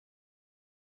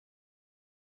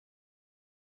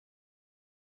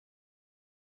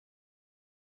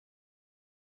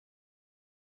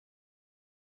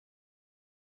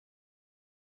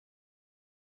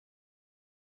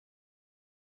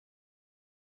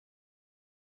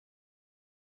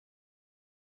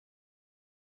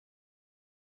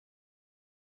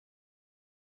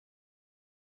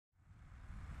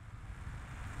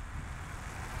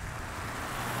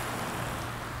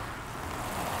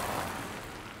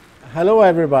Hello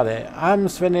everybody, I'm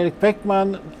Svenerik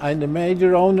Bäckman. I'm the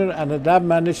major owner and a lab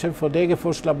manager for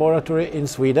Degerfors laboratory in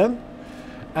Sweden.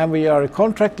 And we are a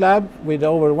contract lab with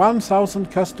over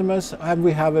 1,000 customers, and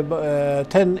we have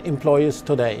 10 employees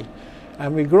today.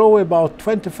 And we grow about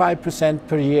 25%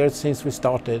 per year since we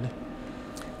started.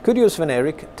 Could you,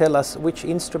 Svenerik, tell us which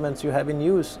instruments you have in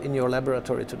use in your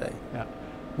laboratory today? Yeah.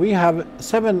 We have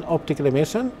 7 optical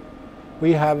emission.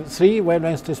 We have 3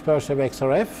 wavelength dispersive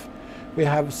XRF. We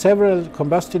have several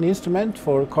combustion instruments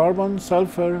for carbon,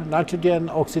 sulfur, nitrogen,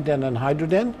 oxygen and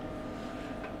hydrogen.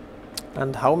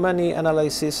 And how many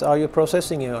analyses are you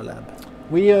processing in your lab?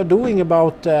 We are doing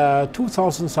about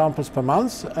 2,000 samples per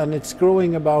month, and it's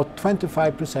growing about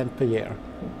 25% per year.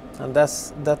 And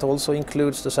that also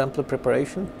includes the sample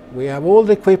preparation? We have all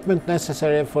the equipment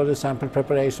necessary for the sample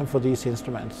preparation for these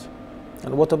instruments.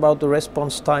 And what about the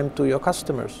response time to your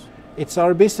customers? It's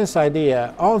our business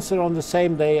idea, answer on the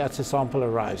same day as the sample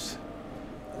arrives.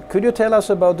 Could you tell us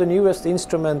about the newest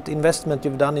instrument investment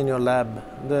you've done in your lab,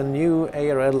 the new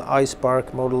ARL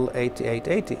iSpark model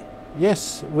 8880?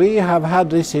 Yes, we have had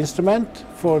this instrument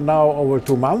for now over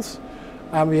 2 months,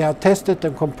 and we have tested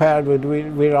and compared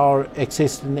with our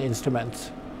existing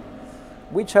instruments.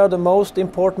 Which are the most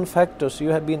important factors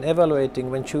you have been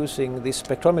evaluating when choosing this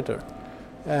spectrometer?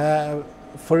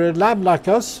 For a lab like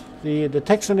us, the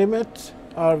detection limits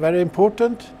are very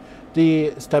important,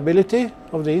 the stability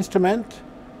of the instrument,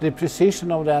 the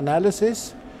precision of the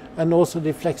analysis, and also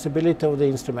the flexibility of the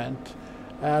instrument.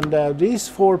 And these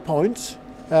 4 points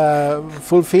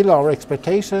fulfill our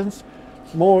expectations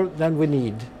more than we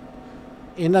need.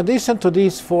 In addition to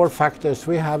these 4 factors,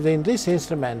 we have in this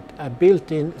instrument a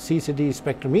built-in CCD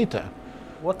spectrometer.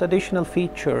 What additional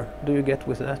feature do you get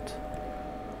with that?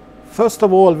 First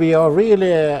of all, we are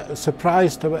really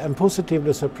surprised and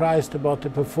positively surprised about the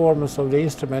performance of the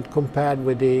instrument compared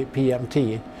with the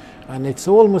PMT. And it's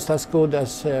almost as good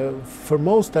as for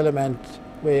most elements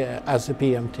as a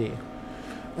PMT.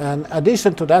 In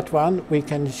addition to that one, we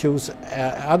can choose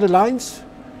other lines,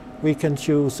 we can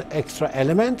choose extra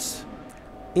elements.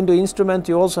 In the instrument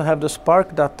you also have the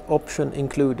spark dot option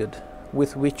included,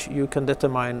 with which you can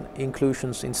determine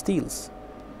inclusions in steels.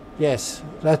 Yes,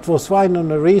 that was one of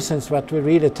the reasons that we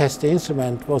really test the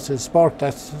instrument was the spark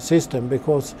dot system,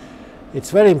 because it's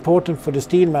very important for the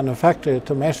steel manufacturer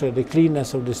to measure the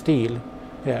cleanness of the steel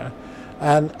here.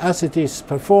 And as it is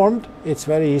performed, it's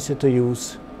very easy to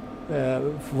use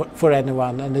for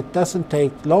anyone, and it doesn't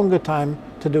take longer time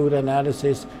to do the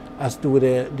analysis as do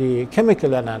the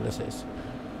chemical analysis.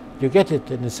 You get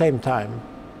it in the same time.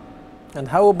 And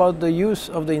how about the use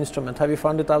of the instrument? Have you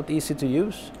found it out easy to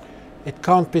use? It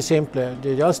can't be simpler.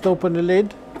 You just open the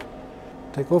lid,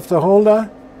 take off the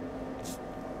holder,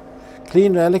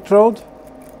 clean the electrode,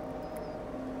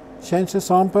 change the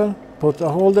sample, put the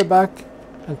holder back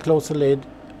and close the lid,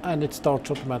 and it starts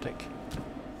automatic.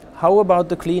 How about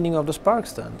the cleaning of the spark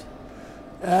stand?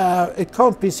 It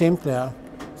can't be simpler.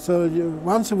 So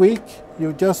once a week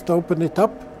you just open it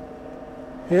up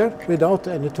here without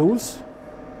any tools,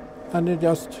 and you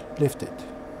just lift it.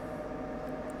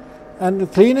 And you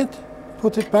clean it,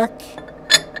 put it back,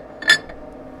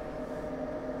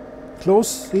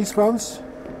 close these ones,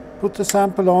 put the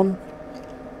sample on.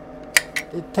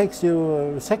 It takes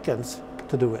you seconds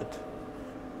to do it.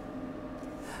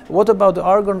 What about the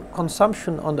argon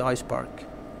consumption on the iSpark?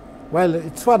 Well,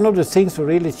 it's one of the things we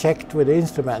really checked with the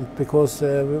instrument, because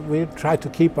we try to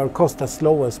keep our cost as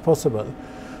low as possible.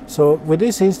 So with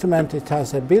this instrument it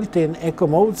has a built-in eco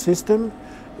mode system.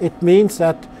 It means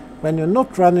that when you're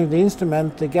not running the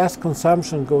instrument, the gas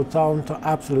consumption goes down to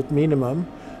absolute minimum.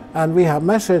 And we have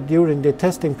measured during the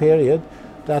testing period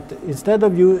that instead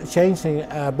of you changing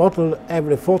a bottle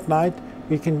every fortnight,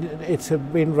 it's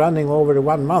been running over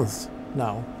 1 month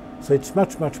now. So it's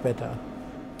much, much better.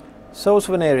 So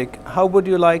Svenerik, how would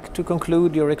you like to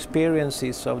conclude your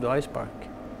experiences of the iSpark?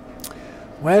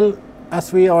 Well,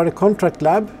 as we are a contract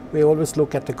lab, we always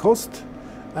look at the cost.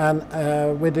 And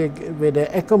with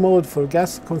the eco mode for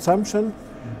gas consumption,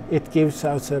 it gives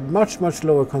us a much, much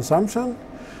lower consumption.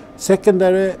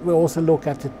 Secondary, we also look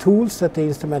at the tools that the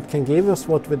instrument can give us,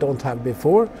 what we don't have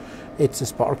before. It's a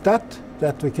spark dot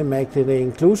that we can make the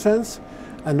inclusions,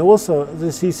 and also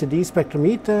the CCD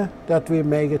spectrometer that we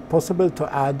make it possible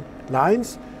to add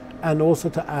lines and also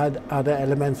to add other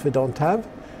elements we don't have.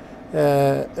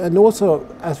 And also,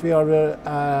 as we are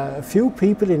a few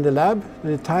people in the lab,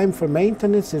 the time for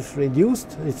maintenance is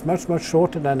reduced. It's much, much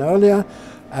shorter than earlier.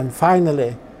 And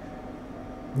finally,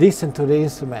 listen to the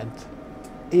instrument.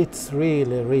 It's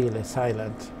really, really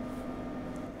silent.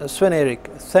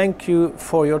 Svenerik, thank you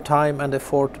for your time and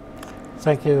effort.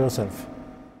 Thank you yourself.